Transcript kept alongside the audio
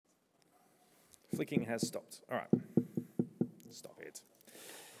Flicking has stopped. All right. Stop it.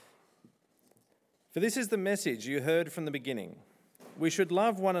 For this is the message you heard from the beginning. We should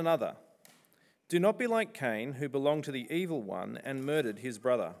love one another. Do not be like Cain, who belonged to the evil one and murdered his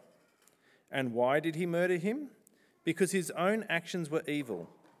brother. And why did he murder him? Because his own actions were evil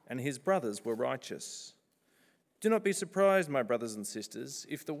and his brothers were righteous. Do not be surprised, my brothers and sisters,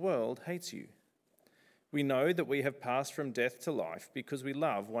 if the world hates you. We know that we have passed from death to life because we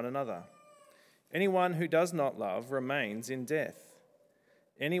love one another. Anyone who does not love remains in death.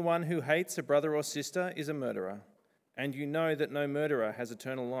 Anyone who hates a brother or sister is a murderer, and you know that no murderer has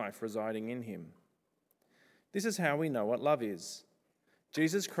eternal life residing in him. This is how we know what love is.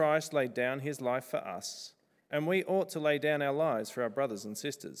 Jesus Christ laid down his life for us, and we ought to lay down our lives for our brothers and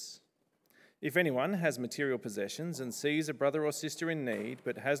sisters. If anyone has material possessions and sees a brother or sister in need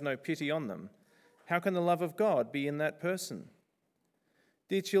but has no pity on them, how can the love of God be in that person?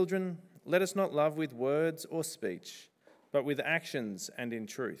 Dear children, let us not love with words or speech, but with actions and in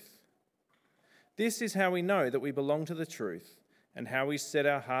truth. This is how we know that we belong to the truth and how we set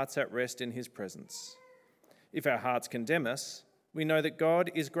our hearts at rest in his presence. If our hearts condemn us, we know that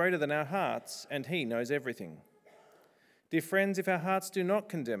God is greater than our hearts and he knows everything. Dear friends, if our hearts do not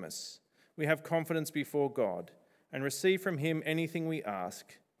condemn us, we have confidence before God and receive from him anything we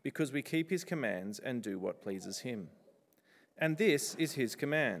ask because we keep his commands and do what pleases him. And this is his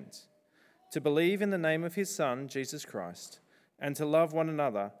command, to believe in the name of his Son, Jesus Christ, and to love one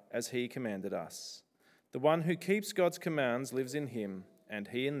another as he commanded us. The one who keeps God's commands lives in him and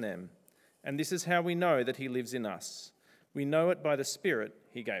he in them. And this is how we know that he lives in us. We know it by the Spirit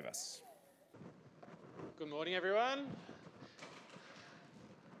he gave us. Good morning, everyone.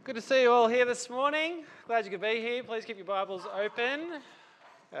 Good to see you all here this morning. Glad you could be here. Please keep your Bibles open.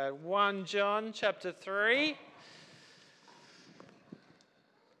 1 John chapter 3.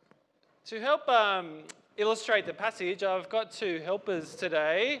 To help illustrate the passage, I've got two helpers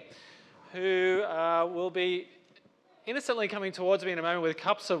today who will be innocently coming towards me in a moment with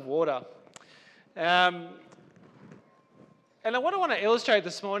cups of water. And what I want to illustrate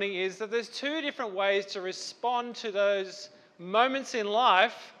this morning is that there's two different ways to respond to those moments in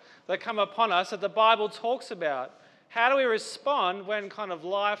life that come upon us that the Bible talks about. How do we respond when kind of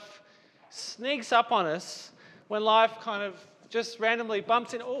life sneaks up on us, when life kind of just randomly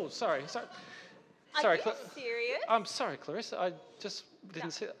bumps in? Oh, sorry. Are you serious? I'm sorry, Clarissa. I just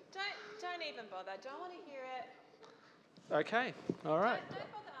didn't see that. Don't even bother. Don't want to hear it. Okay, all right.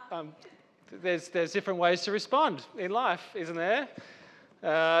 Don't bother. There's different ways to respond in life, isn't there?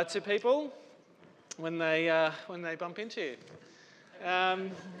 To people when they bump into you.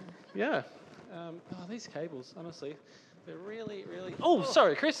 Yeah. These cables, honestly, they're really. Oh,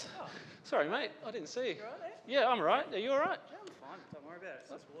 sorry, Chris. Sorry, mate. I didn't see you. You all right there? Yeah, I'm all right. Are you all right? Yeah, I'm fine. Don't worry about it. It's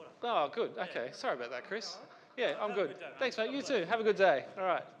just water. Oh, good. Okay. Sorry about that, Chris. Yeah, I'm good. Have a good day, mate. Thanks, mate. You too. Have a good day. All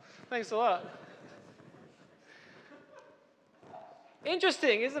right. Thanks a lot.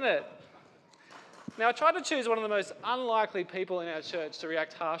 Interesting, isn't it? Now, I tried to choose one of the most unlikely people in our church to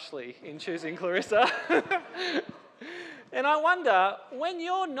react harshly in choosing Clarissa. And I wonder, when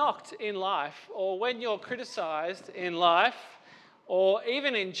you're knocked in life, or when you're criticised in life, or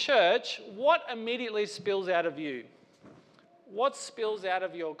even in church, what immediately spills out of you? What spills out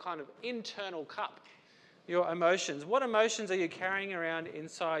of your kind of internal cup? Your emotions. What emotions are you carrying around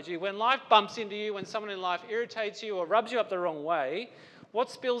inside you? When life bumps into you, when someone in life irritates you or rubs you up the wrong way, what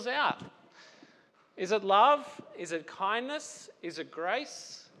spills out? Is it love? Is it kindness? Is it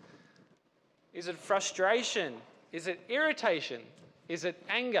grace? Is it frustration? Is it irritation? Is it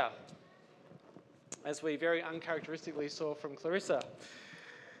anger? As we very uncharacteristically saw from Clarissa.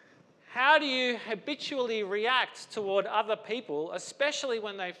 How do you habitually react toward other people, especially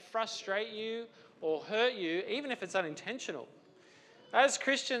when they frustrate you or hurt you, even if it's unintentional? As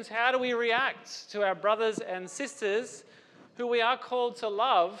Christians, how do we react to our brothers and sisters who we are called to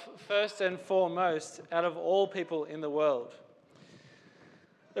love first and foremost out of all people in the world?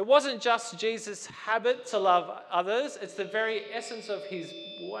 It wasn't just Jesus' habit to love others, it's the very essence of his,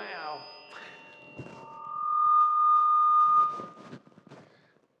 wow.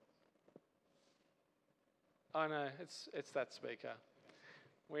 Oh no, it's that speaker.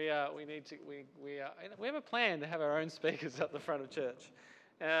 We have a plan to have our own speakers at the front of church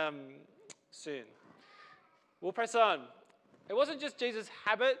soon. We'll press on. It wasn't just Jesus'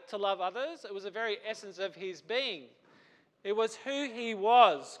 habit to love others, it was the very essence of his being. It was who he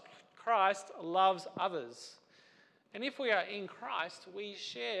was. Christ loves others. And if we are in Christ, we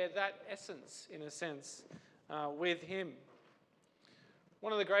share that essence, in a sense, with him.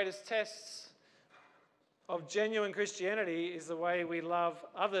 One of the greatest tests of genuine Christianity is the way we love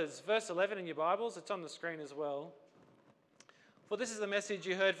others. Verse 11 in your Bibles, it's on the screen as well. For this is the message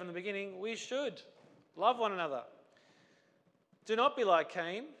you heard from the beginning, we should love one another. Do not be like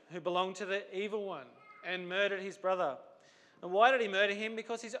Cain, who belonged to the evil one and murdered his brother. And why did he murder him?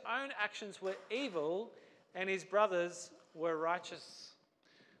 Because his own actions were evil and his brothers were righteous.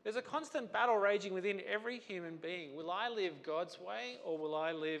 There's a constant battle raging within every human being. Will I live God's way or will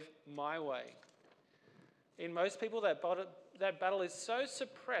I live my way? In most people, that battle is so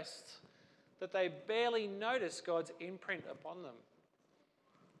suppressed that they barely notice God's imprint upon them.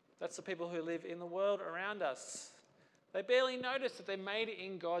 That's the people who live in the world around us. They barely notice that they're made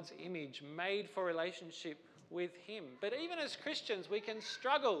in God's image, made for relationship with Him. But even as Christians, we can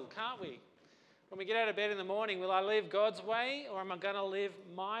struggle, can't we? When we get out of bed in the morning, will I live God's way or am I going to live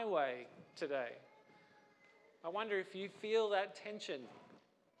my way today? I wonder if you feel that tension.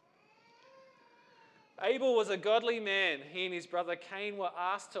 Abel was a godly man. He and his brother Cain were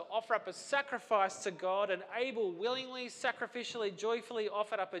asked to offer up a sacrifice to God, and Abel willingly, sacrificially, joyfully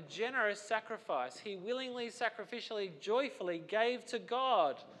offered up a generous sacrifice. He willingly, sacrificially, joyfully gave to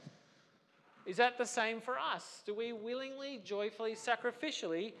God. Is that the same for us? Do we willingly, joyfully,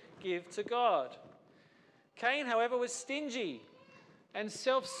 sacrificially give to God? Cain, however, was stingy and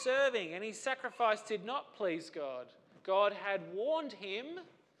self-serving, and his sacrifice did not please God. God had warned him,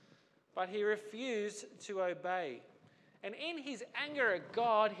 but he refused to obey. And in his anger at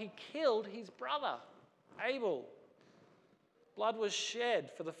God, he killed his brother, Abel. Blood was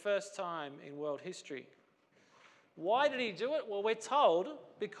shed for the first time in world history. Why did he do it? Well, we're told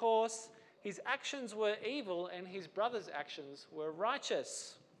because his actions were evil and his brother's actions were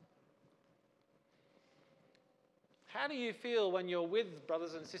righteous. How do you feel when you're with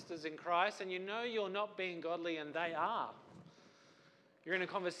brothers and sisters in Christ and you know you're not being godly and they are? You're in a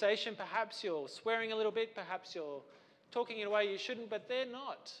conversation, perhaps you're swearing a little bit, perhaps you're talking in a way you shouldn't, but they're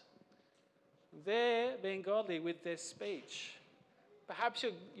not. They're being godly with their speech. Perhaps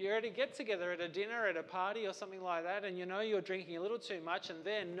you already get together at a dinner, at a party or something like that, and you know you're drinking a little too much and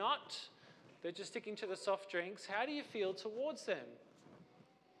they're not. They're just sticking to the soft drinks. How do you feel towards them?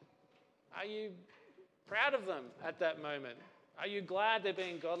 Are you proud of them at that moment? Are you glad they're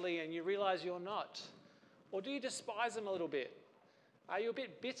being godly and you realise you're not? Or do you despise them a little bit? Are you a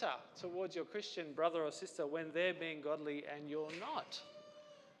bit bitter towards your Christian brother or sister when they're being godly and you're not?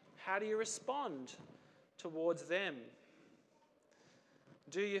 How do you respond towards them?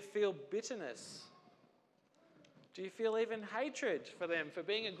 Do you feel bitterness? Do you feel even hatred for them for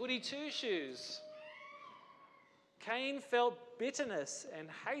being a goody two-shoes? Cain felt bitterness and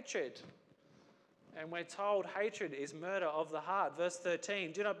hatred. And we're told hatred is murder of the heart. Verse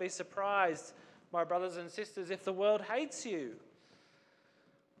 13, do not be surprised, my brothers and sisters, if the world hates you.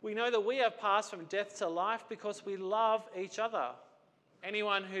 We know that we have passed from death to life because we love each other.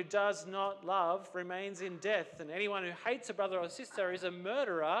 Anyone who does not love remains in death, and anyone who hates a brother or sister is a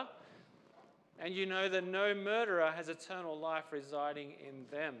murderer, and you know that no murderer has eternal life residing in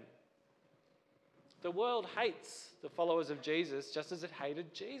them. The world hates the followers of Jesus just as it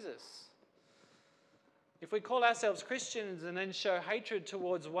hated Jesus. If we call ourselves Christians and then show hatred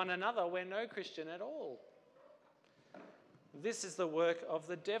towards one another, we're no Christian at all. This is the work of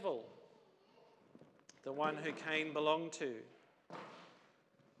the devil, the one who Cain belonged to.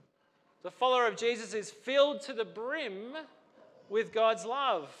 The follower of Jesus is filled to the brim with God's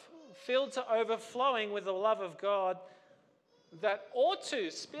love, filled to overflowing with the love of God that ought to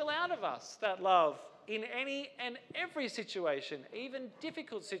spill out of us, that love, in any and every situation, even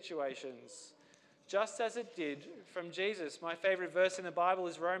difficult situations, just as it did from Jesus. My favourite verse in the Bible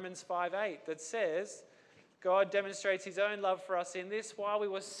is Romans 5:8 that says, God demonstrates his own love for us in this: while we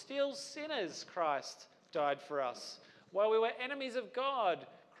were still sinners, Christ died for us. While we were enemies of God,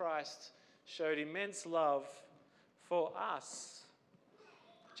 Christ showed immense love for us.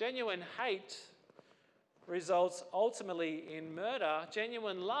 Genuine hate results ultimately in murder.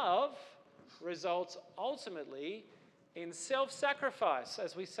 Genuine love results ultimately in self-sacrifice,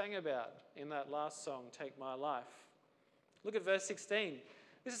 as we sang about in that last song, Take My Life. Look at verse 16.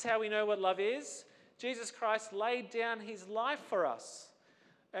 This is how we know what love is. Jesus Christ laid down his life for us,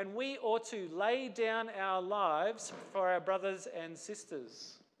 and we ought to lay down our lives for our brothers and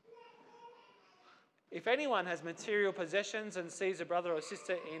sisters. If anyone has material possessions and sees a brother or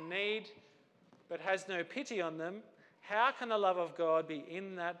sister in need but has no pity on them, how can the love of God be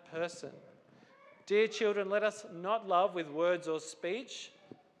in that person? Dear children, let us not love with words or speech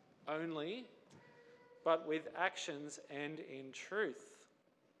only, but with actions and in truth.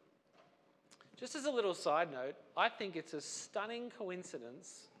 Just as a little side note, I think it's a stunning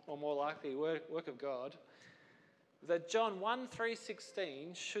coincidence, or more likely work of God, that John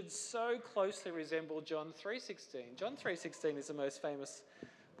 1:3:16 should so closely resemble John 3:16. John 3:16 is the most famous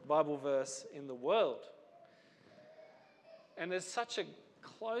Bible verse in the world. And there's such a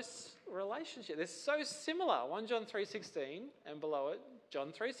close relationship. They're so similar. 1 John 3:16 and below it,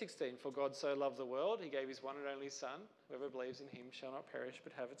 John 3:16. For God so loved the world, he gave his one and only Son. Whoever believes in him shall not perish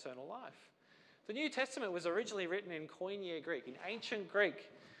but have eternal life. The New Testament was originally written in Koine Greek, in ancient Greek.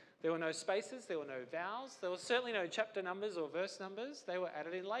 There were no spaces, there were no vowels, there were certainly no chapter numbers or verse numbers. They were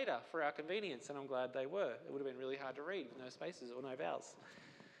added in later for our convenience, and I'm glad they were. It would have been really hard to read with no spaces or no vowels.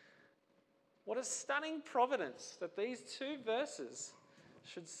 What a stunning providence that these two verses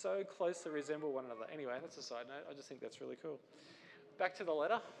should so closely resemble one another. Anyway, that's a side note. I just think that's really cool. Back to the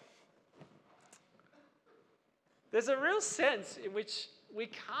letter. There's a real sense in which we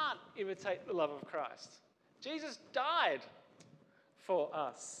can't imitate the love of Christ. Jesus died for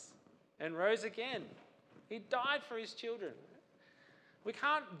us and rose again. He died for his children. We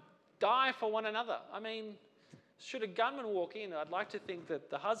can't die for one another. I mean, should a gunman walk in, I'd like to think that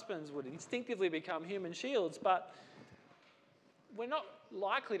the husbands would instinctively become human shields, but we're not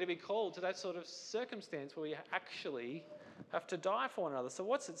likely to be called to that sort of circumstance where we actually have to die for one another. So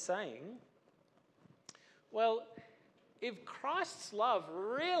what's it saying? Well, if Christ's love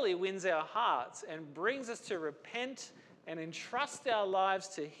really wins our hearts and brings us to repent and entrust our lives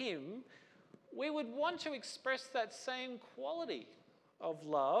to him, we would want to express that same quality of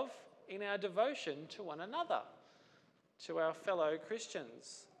love in our devotion to one another, to our fellow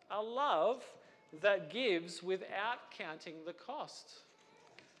Christians. A love that gives without counting the cost,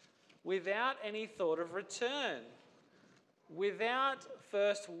 without any thought of return, without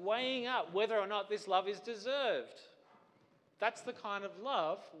first weighing up whether or not this love is deserved. That's the kind of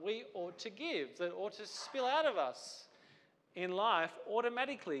love we ought to give, that ought to spill out of us in life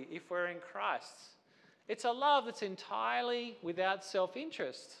automatically if we're in Christ. It's a love that's entirely without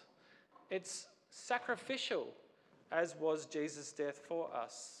self-interest. It's sacrificial, as was Jesus' death for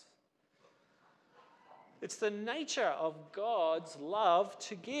us. It's the nature of God's love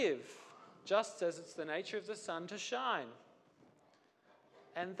to give, just as it's the nature of the sun to shine.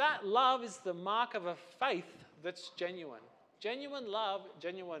 And that love is the mark of a faith that's genuine. Genuine love,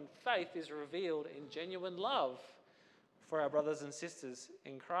 genuine faith is revealed in genuine love for our brothers and sisters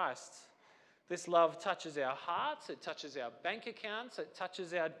in Christ. This love touches our hearts, it touches our bank accounts, it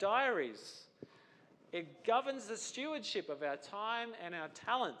touches our diaries. It governs the stewardship of our time and our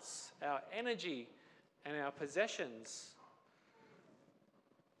talents, our energy and our possessions.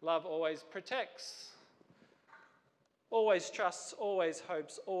 Love always protects, always trusts, always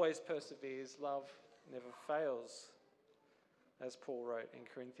hopes, always perseveres. Love never fails, as Paul wrote in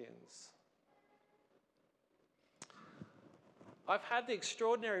Corinthians. I've had the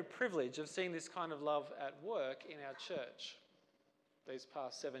extraordinary privilege of seeing this kind of love at work in our church these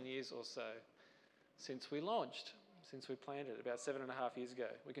past 7 years or so, since we launched, since we planted about 7.5 years ago.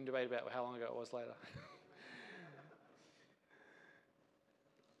 We can debate about how long ago it was later.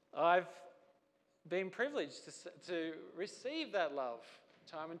 I've been privileged to receive that love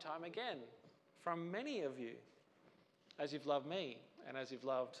time and time again from many of you, as you've loved me and as you've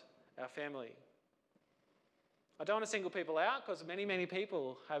loved our family. I don't want to single people out because many, many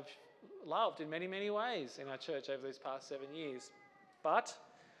people have loved in many, many ways in our church over these past 7 years. But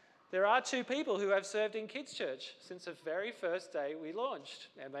there are two people who have served in kids' church since the very first day we launched,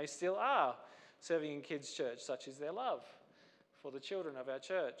 and they still are serving in kids' church. Such is their love for the children of our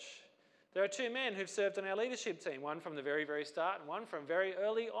church. There are two men who've served on our leadership team, one from the very, very start and one from very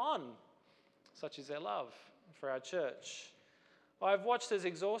early on. Such is their love for our church. I've watched as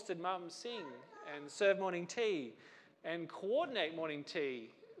exhausted mums sing and serve morning tea and coordinate morning tea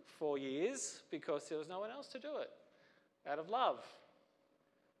for years because there was no one else to do it, out of love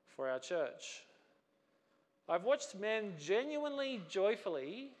for our church. I've watched men genuinely,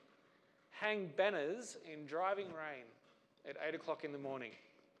 joyfully hang banners in driving rain at 8 o'clock in the morning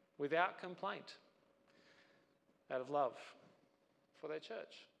without complaint, out of love for their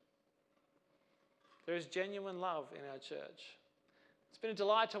church. There is genuine love in our church. It's been a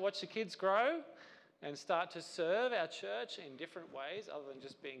delight to watch the kids grow and start to serve our church in different ways other than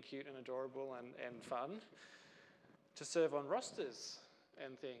just being cute and adorable and fun, to serve on rosters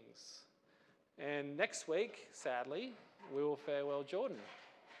and things. And next week, sadly, we will farewell Jordan,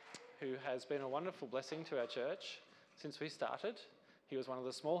 who has been a wonderful blessing to our church since we started. He was one of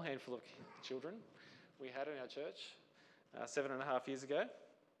the small handful of children we had in our church 7.5 years ago.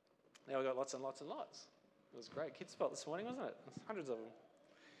 Now we've got lots and lots and lots. It was a great kids spot this morning, wasn't it? Hundreds of them.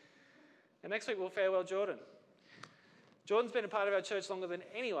 And next week we'll farewell Jordan. Jordan's been a part of our church longer than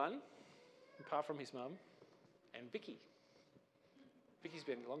anyone, apart from his mum. and Vicky. Vicky's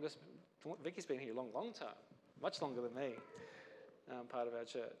been here a long time, much longer than me, part of our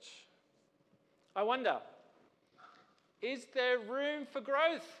church. I wonder, is there room for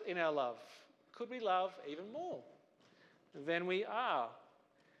growth in our love? Could we love even more than we are?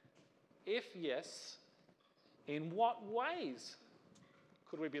 If yes, in what ways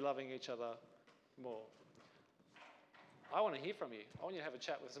could we be loving each other more? I want to hear from you. I want you to have a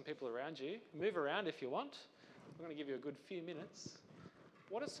chat with some people around you. Move around if you want. I'm going to give you a good few minutes.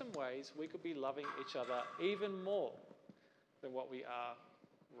 What are some ways we could be loving each other even more than what we are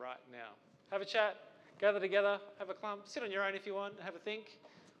right now? Have a chat, gather together, have a clump, sit on your own if you want, have a think.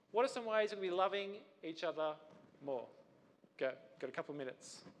 What are some ways we could be loving each other more? Go. Got a couple of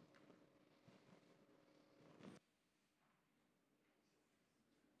minutes.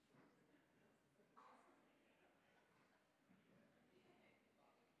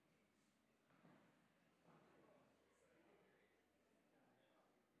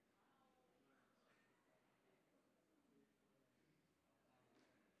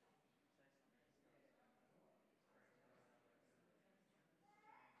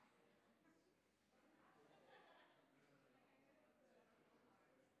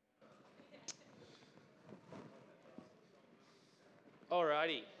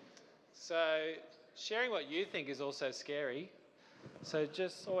 Alrighty. So sharing what you think is also scary. So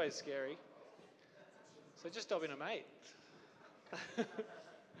just always scary. So just dob in a mate.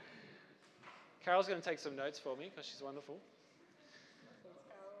 Carol's going to take some notes for me because she's wonderful.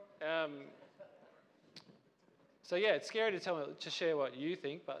 So yeah, it's scary to share what you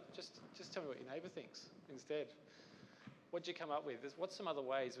think, but just tell me what your neighbour thinks instead. What'd you come up with? What's some other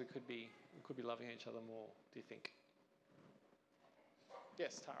ways we could be loving each other more, do you think?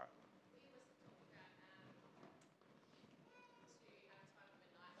 Yes, Tara.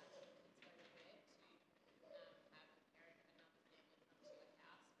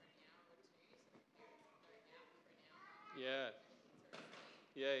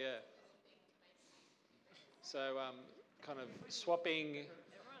 Yeah. So kind of swapping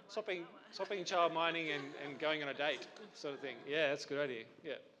child minding and going on a date sort of thing. Yeah, that's a good idea.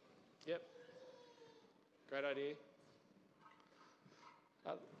 Yeah. Yep. Great idea.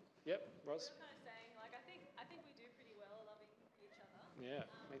 Yep, Roz. Kind of saying, like, I think we do pretty well loving each other. Yeah,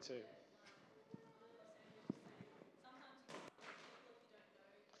 me too. Sometimes you can help people if you don't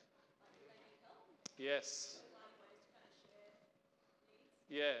know, like, if they need help. Yes. Finding ways to kind of share needs.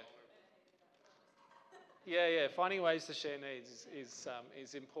 Yeah. Yeah. Finding ways to share needs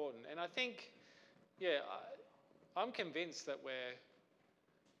is important, and I think, I'm convinced that we're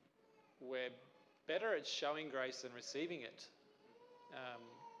better at showing grace than receiving it.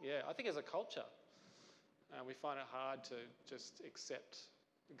 I think as a culture, we find it hard to just accept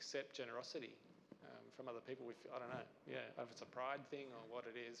generosity from other people. I don't know. Yeah, if it's a pride thing or what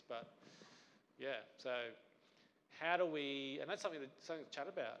it is, but yeah. So how do we? And that's something to chat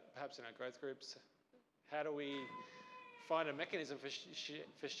about, perhaps in our growth groups. How do we find a mechanism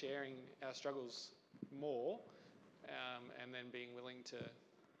for sharing our struggles more, and then being willing to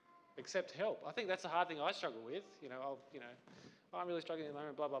accept help? I think that's the hard thing I struggle with. I'm really struggling at the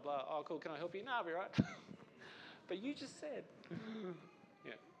moment, blah, blah, blah. Oh, cool, can I help you? No, I'll be right. But you just said.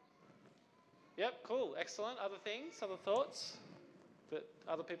 Yeah. Yep, cool, excellent. Other things, other thoughts that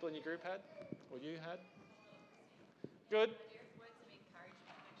other people in your group had or you had? Good. Words of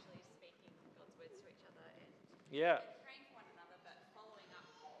encouragement, actually speaking God's words to each other and praying for one another, but following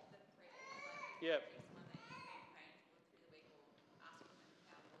up the prayer. Like, Yep. someone that you've been praying for through the week or asking them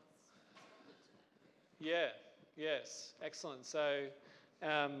how God's responded to that prayer. Yeah, yes, excellent. So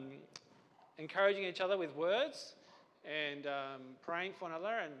encouraging each other with words and praying for one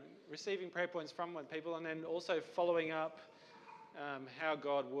another and receiving prayer points from one people, and then also following up how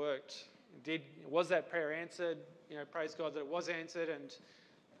God worked. Was that prayer answered? Praise God that it was answered. And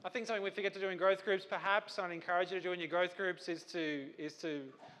I think something we forget to do in growth groups, perhaps, and I encourage you to do in your growth groups, is to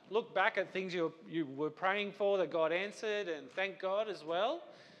look back at things you were praying for that God answered, and thank God as well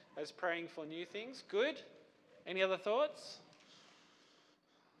as praying for new things. Good. Any other thoughts?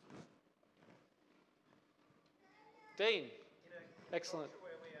 Dean. Excellent.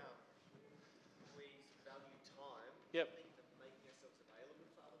 Where we value time. Yep. I think that making ourselves available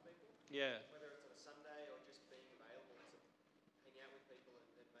for other people. Yeah. Whether it's on a Sunday or just being available to hang out with people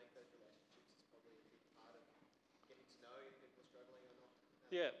and make those relationships is probably a big part of getting to know if people are struggling or not.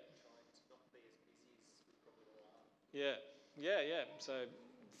 Yeah. Trying to not be as busy as we probably all are. Yeah. So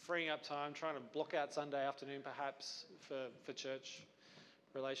freeing up time, trying to block out Sunday afternoon perhaps for church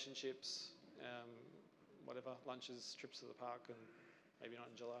relationships, lunches, trips to the park, and maybe not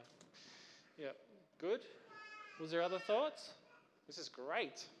in July. Yeah, good. Was there other thoughts? This is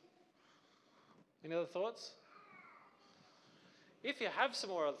great. Any other thoughts? If you have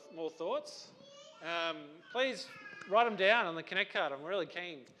some more thoughts, please write them down on the Connect card. I'm really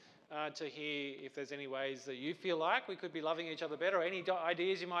keen to hear if there's any ways that you feel like we could be loving each other better, or any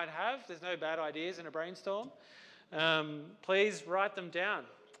ideas you might have. There's no bad ideas in a brainstorm. Please write them down.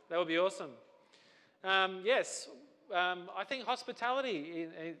 That would be awesome. Yes, I think hospitality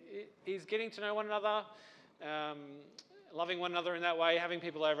is getting to know one another, loving one another in that way, having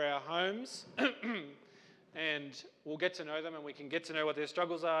people over our homes, and we'll get to know them, and we can get to know what their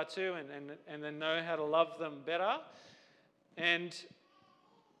struggles are too, and then know how to love them better. And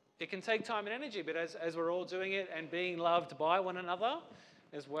it can take time and energy, but as we're all doing it and being loved by one another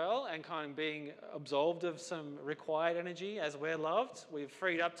as well, and kind of being absolved of some required energy as we're loved, we've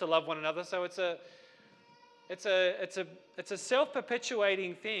freed up to love one another. So it's a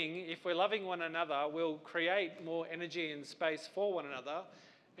self-perpetuating thing. If we're loving one another, we'll create more energy and space for one another.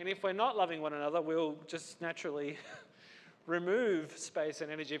 And if we're not loving one another, we'll just naturally remove space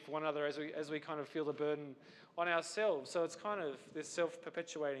and energy for one another as we kind of feel the burden on ourselves. So it's kind of this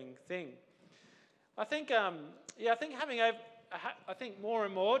self-perpetuating thing. I think more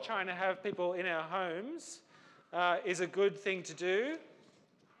and more trying to have people in our homes is a good thing to do.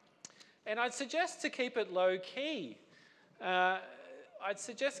 And I'd suggest to keep it low-key. Clean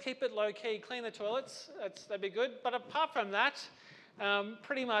the toilets, that'd be good. But apart from that,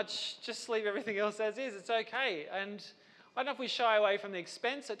 pretty much just leave everything else as is. It's okay. And I don't know if we shy away from the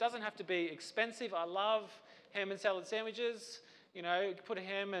expense. It doesn't have to be expensive. I love ham and salad sandwiches. You know, put a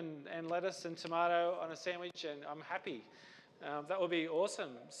ham and lettuce and tomato on a sandwich and I'm happy. That would be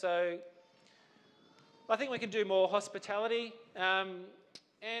awesome. So I think we can do more hospitality.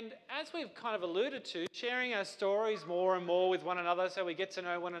 And as we've kind of alluded to, sharing our stories more and more with one another so we get to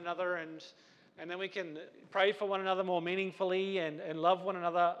know one another and then we can pray for one another more meaningfully and love one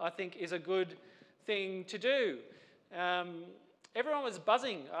another, I think is a good thing to do. Everyone was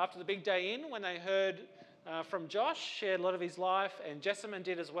buzzing after the big day in when they heard from Josh, shared a lot of his life, and Jessamine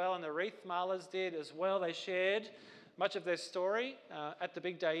did as well, and the Wreath Mahlers did as well. They shared much of their story at the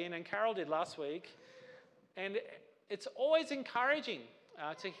big day in, and Carol did last week. And it's always encouraging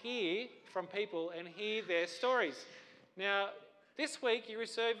to hear from people and hear their stories. Now, this week you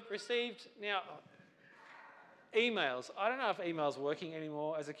received emails. I don't know if email's working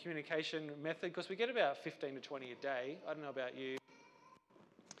anymore as a communication method because we get about 15 to 20 a day. I don't know about you.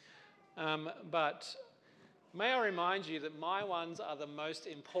 But may I remind you that my ones are the most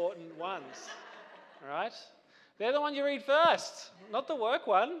important ones, all right? They're the ones you read first, not the work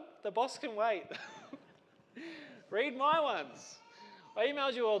one. The boss can wait. Read my ones. I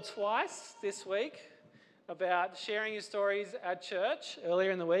emailed you all twice this week about sharing your stories at church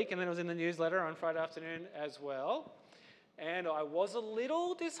earlier in the week, and then it was in the newsletter on Friday afternoon as well. And I was a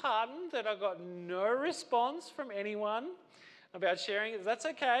little disheartened that I got no response from anyone about sharing it. That's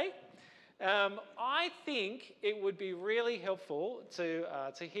okay. I think it would be really helpful to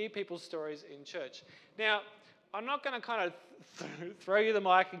hear people's stories in church. Now, I'm not going to kind of throw you the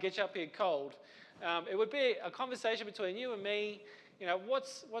mic and get you up here cold. It would be a conversation between you and me. You know,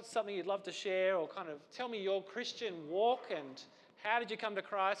 what's something you'd love to share, or kind of tell me your Christian walk and how did you come to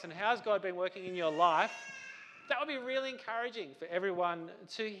Christ and how's God been working in your life? That would be really encouraging for everyone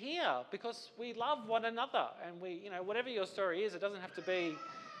to hear because we love one another and we, you know, whatever your story is, it doesn't have to be,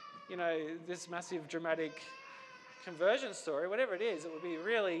 you know, this massive dramatic conversion story. Whatever it is, it would be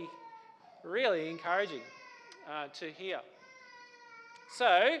really, really encouraging to hear.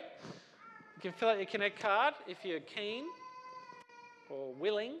 So you can fill out your Connect card if you're keen. Or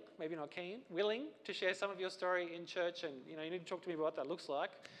willing, maybe not keen, willing to share some of your story in church, and you need to talk to me about what that looks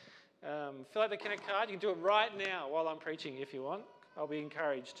like. Fill out the Connect card. You can do it right now while I'm preaching if you want. I'll be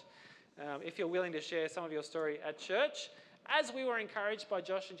encouraged. If you're willing to share some of your story at church, as we were encouraged by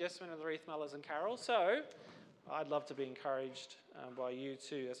Josh and Jessamine and the Wreath Mahlers and Carol, so I'd love to be encouraged by you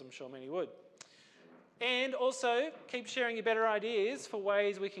too, as I'm sure many would. And also, keep sharing your better ideas for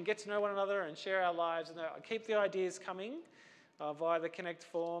ways we can get to know one another and share our lives. And keep the ideas coming. Via the Connect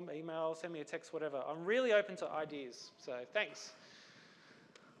form, email, send me a text, whatever. I'm really open to ideas, so thanks.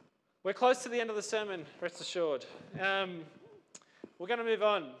 We're close to the end of the sermon, rest assured. We're going to move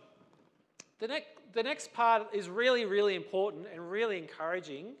on. The next part is really, really important and really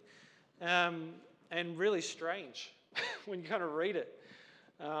encouraging and really strange when you kind of read it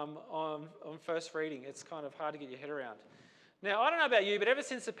on first reading. It's kind of hard to get your head around. Now, I don't know about you, but ever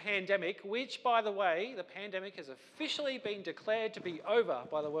since the pandemic, which, by the way, the pandemic has officially been declared to be over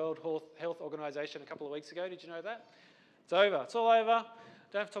by the World Health Organization a couple of weeks ago. Did you know that? It's over. It's all over.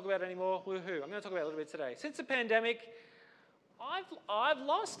 Don't have to talk about it anymore. Woohoo. I'm going to talk about it a little bit today. Since the pandemic, I've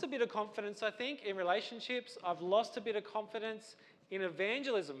lost a bit of confidence, I think, in relationships. I've lost a bit of confidence in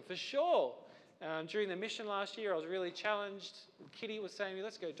evangelism, for sure. During the mission last year, I was really challenged. Kitty was saying to me,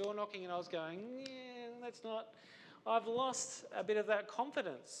 let's go door knocking, and I was going, yeah, let's not. I've lost a bit of that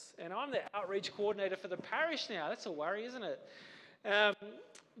confidence. And I'm the outreach coordinator for the parish now. That's a worry, isn't it?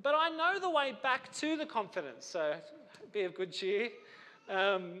 But I know the way back to the confidence, so be of good cheer.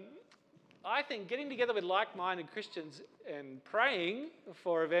 I think getting together with like-minded Christians and praying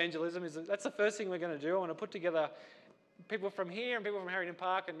for evangelism, that's the first thing we're going to do. I want to put together people from here and people from Harrington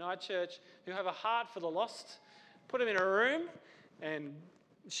Park and Night Church who have a heart for the lost, put them in a room and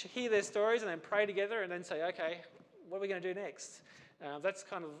hear their stories and then pray together and then say, okay, what are we going to do next?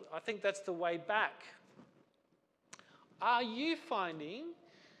 I think that's the way back. Are you finding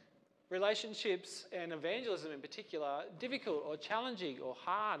relationships and evangelism in particular difficult or challenging or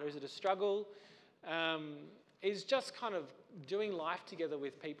hard, or is it a struggle? Is just kind of doing life together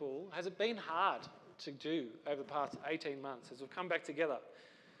with people, has it been hard to do over the past 18 months as we've come back together?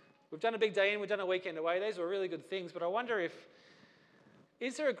 We've done a big day in, we've done a weekend away. Those were really good things, but I wonder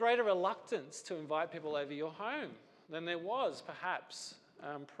is there a greater reluctance to invite people over your home than there was perhaps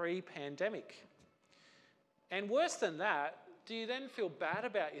pre-pandemic? And worse than that, do you then feel bad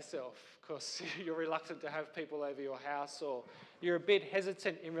about yourself because you're reluctant to have people over your house, or you're a bit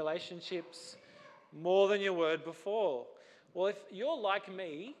hesitant in relationships more than you were before? Well, if you're like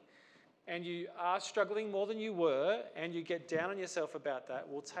me and you are struggling more than you were and you get down on yourself about that,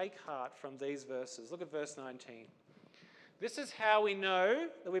 we'll take heart from these verses. Look at verse 19. This is how we know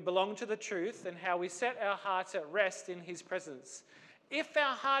that we belong to the truth and how we set our hearts at rest in his presence. If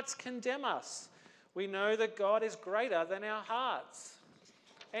our hearts condemn us, we know that God is greater than our hearts,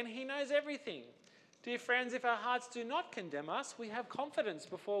 and he knows everything. Dear friends, if our hearts do not condemn us, we have confidence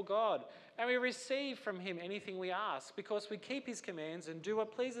before God, and we receive from him anything we ask, because we keep his commands and do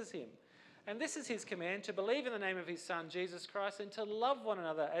what pleases him. And this is his command, to believe in the name of his Son, Jesus Christ, and to love one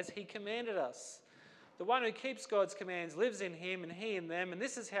another as he commanded us. The one who keeps God's commands lives in him and he in them, and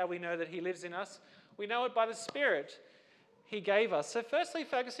this is how we know that he lives in us. We know it by the Spirit he gave us. So firstly,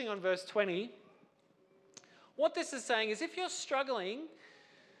 focusing on verse 20, what this is saying is if you're struggling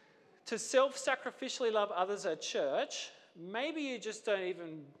to self-sacrificially love others at church, maybe you don't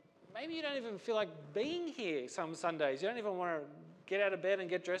even feel like being here some Sundays. You don't even want to get out of bed and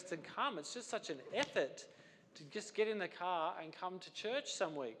get dressed and come. It's just such an effort to just get in the car and come to church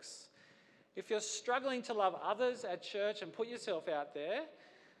some weeks. If you're struggling to love others at church and put yourself out there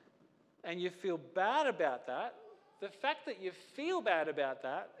and you feel bad about that, the fact that you feel bad about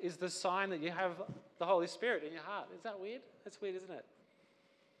that is the sign that you have the Holy Spirit in your heart. Is that weird? That's weird, isn't it?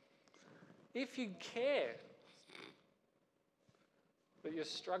 If you care that you're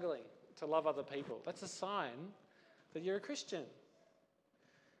struggling to love other people, that's a sign that you're a Christian.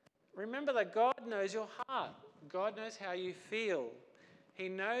 Remember that God knows your heart. God knows how you feel. He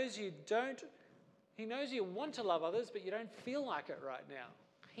knows you want to love others, but you don't feel like it right now.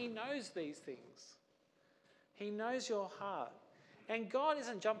 He knows these things. He knows your heart. And God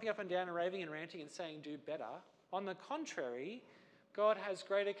isn't jumping up and down and raving and ranting and saying, do better. On the contrary, God has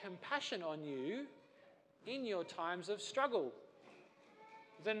greater compassion on you in your times of struggle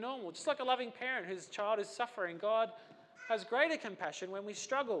than normal. Just like a loving parent whose child is suffering, God has greater compassion when we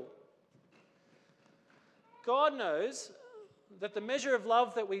struggle. God knows that the measure of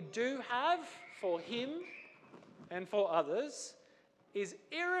love that we do have for him and for others is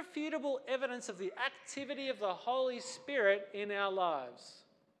irrefutable evidence of the activity of the Holy Spirit in our lives.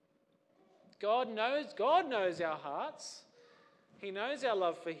 God knows our hearts. He knows our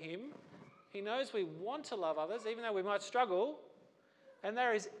love for him. He knows we want to love others, even though we might struggle. And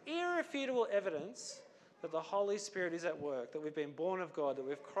there is irrefutable evidence that the Holy Spirit is at work, that we've been born of God, that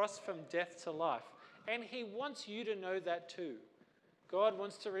we've crossed from death to life. And he wants you to know that too. God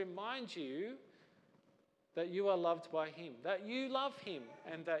wants to remind you that you are loved by him, that you love him,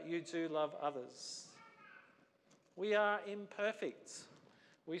 and that you do love others. We are imperfect.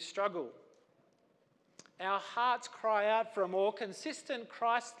 We struggle. Our hearts cry out for a more consistent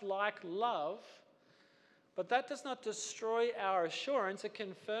Christ-like love, but that does not destroy our assurance, it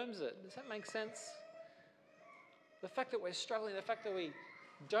confirms it. Does that make sense? The fact that we're struggling, the fact that we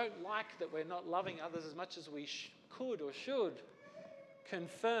don't like that we're not loving others as much as we could or should,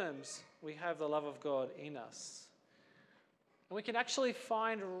 confirms we have the love of God in us. And we can actually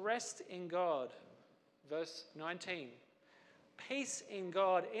find rest in God. Verse 19. Peace in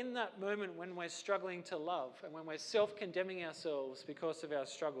God in that moment when we're struggling to love and when we're self-condemning ourselves because of our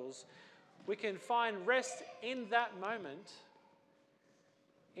struggles. We can find rest in that moment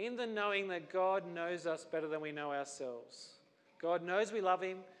in the knowing that God knows us better than we know ourselves. God knows we love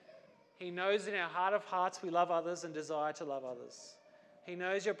him. He knows in our heart of hearts we love others and desire to love others. He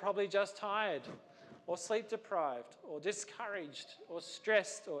knows you're probably just tired or sleep deprived or discouraged or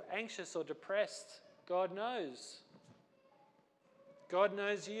stressed or anxious or depressed. God knows. God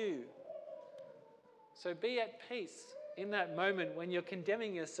knows you. So be at peace in that moment when you're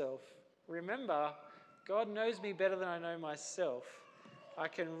condemning yourself. Remember, God knows me better than I know myself. I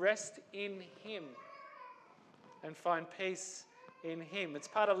can rest in him and find peace in him. It's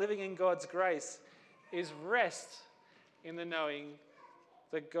part of living in God's grace, is rest in the knowing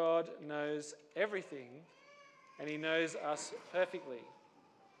that God knows everything and he knows us perfectly.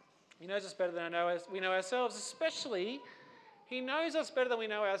 He knows us better than we know ourselves, especially, he knows us better than we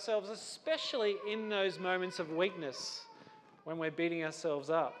know ourselves, especially in those moments of weakness when we're beating ourselves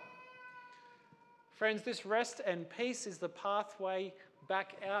up. Friends, this rest and peace is the pathway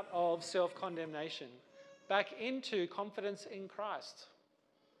back out of self-condemnation, back into confidence in Christ.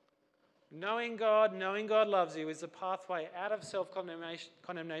 Knowing God loves you is the pathway out of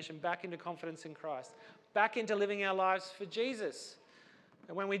self-condemnation back into confidence in Christ, back into living our lives for Jesus.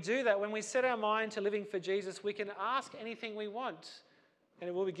 And when we do that, when we set our mind to living for Jesus, we can ask anything we want and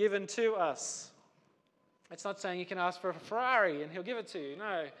it will be given to us. It's not saying you can ask for a Ferrari and he'll give it to you.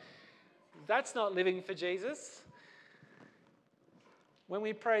 No, that's not living for Jesus. When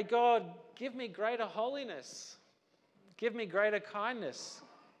we pray, God, give me greater holiness, give me greater kindness,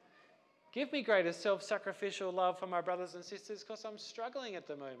 give me greater self-sacrificial love for my brothers and sisters because I'm struggling at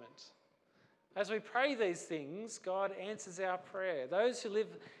the moment. As we pray these things, God answers our prayer. Those who live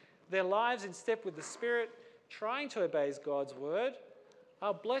their lives in step with the Spirit, trying to obey God's word,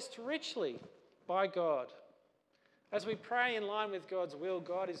 are blessed richly by God. As we pray in line with God's will,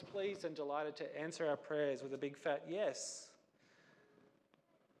 God is pleased and delighted to answer our prayers with a big fat yes.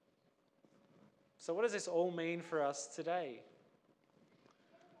 So what does this all mean for us today?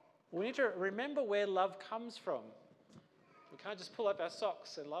 We need to remember where love comes from. We can't just pull up our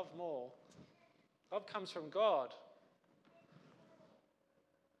socks and love more. Love comes from God.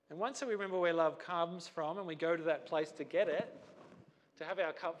 And once we remember where love comes from and we go to that place to get it, to have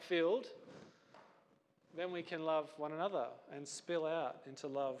our cup filled, then we can love one another and spill out into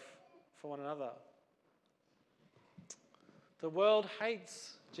love for one another. The world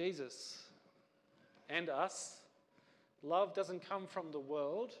hates Jesus and us. Love doesn't come from the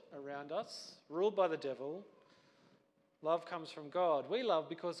world around us, ruled by the devil. Love comes from God. We love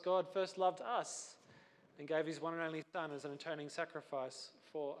because God first loved us and gave his one and only Son as an atoning sacrifice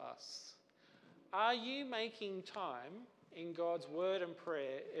for us. Are you making time in God's word and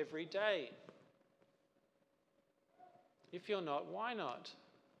prayer every day? If you're not, why not?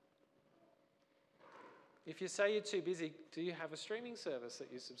 If you say you're too busy, do you have a streaming service that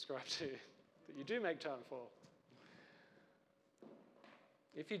you subscribe to that you do make time for?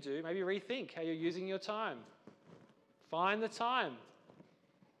 If you do, maybe rethink how you're using your time. Find the time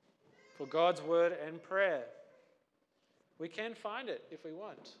for God's word and prayer. We can find it if we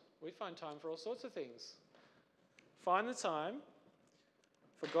want. We find time for all sorts of things. Find the time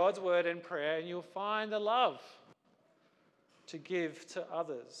for God's word and prayer, and you'll find the love to give to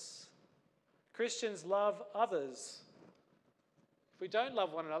others. Christians love others. If we don't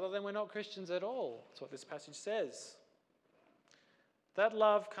love one another, then we're not Christians at all. That's what this passage says. That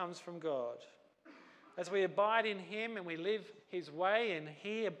love comes from God. As we abide in him and we live his way and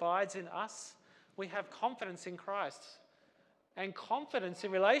he abides in us, we have confidence in Christ and confidence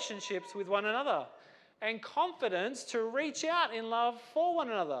in relationships with one another and confidence to reach out in love for one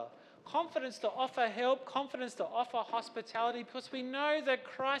another, confidence to offer help, confidence to offer hospitality because we know that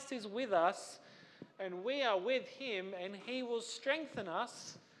Christ is with us and we are with him and he will strengthen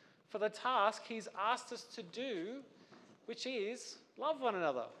us for the task he's asked us to do, which is love one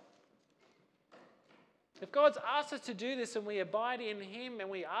another. If God's asked us to do this and we abide in him and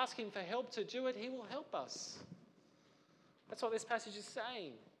we ask him for help to do it, he will help us. That's what this passage is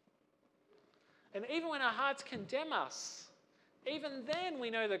saying. And even when our hearts condemn us, even then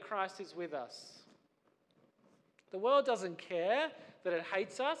we know that Christ is with us. The world doesn't care that it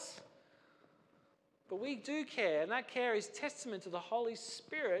hates us, but we do care, and that care is testament to the Holy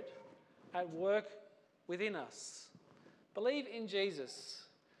Spirit at work within us. Believe in Jesus,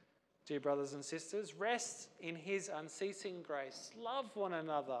 dear brothers and sisters. Rest in his unceasing grace. Love one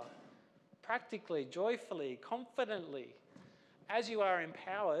another practically, joyfully, confidently, as you are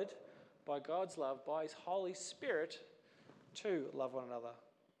empowered by God's love, by his Holy Spirit, to love one another.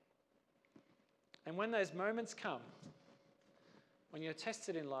 And when those moments come, when you're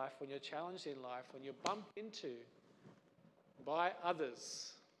tested in life, when you're challenged in life, when you're bumped into by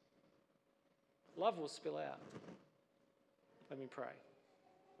others, love will spill out. Let me pray.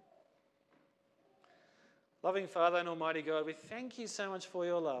 Loving Father and Almighty God, we thank you so much for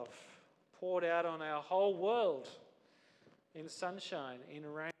your love poured out on our whole world in sunshine, in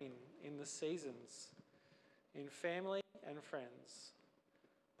rain, in the seasons, in family and friends.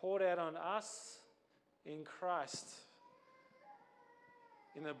 Poured out on us in Christ,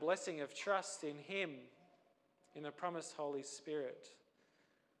 in the blessing of trust in him, in the promised Holy Spirit.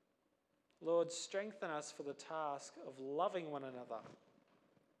 Lord, strengthen us for the task of loving one another.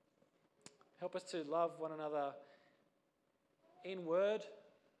 Help us to love one another in word,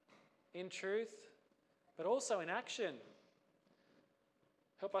 in truth, but also in action.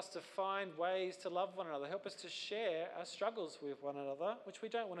 Help us to find ways to love one another. Help us to share our struggles with one another, which we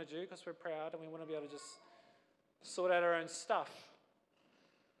don't want to do because we're proud and we want to be able to just sort out our own stuff.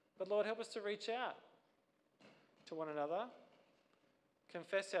 But Lord, help us to reach out to one another,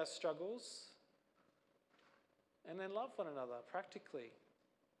 confess our struggles, and then love one another practically.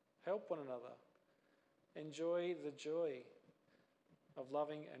 Help one another. Enjoy the joy of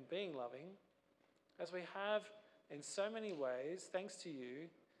loving and being loving, as we have in so many ways, thanks to you,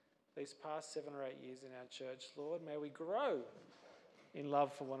 these past 7 or 8 years in our church. Lord, may we grow in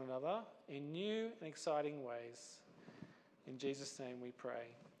love for one another in new and exciting ways. In Jesus' name we pray.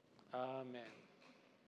 Amen.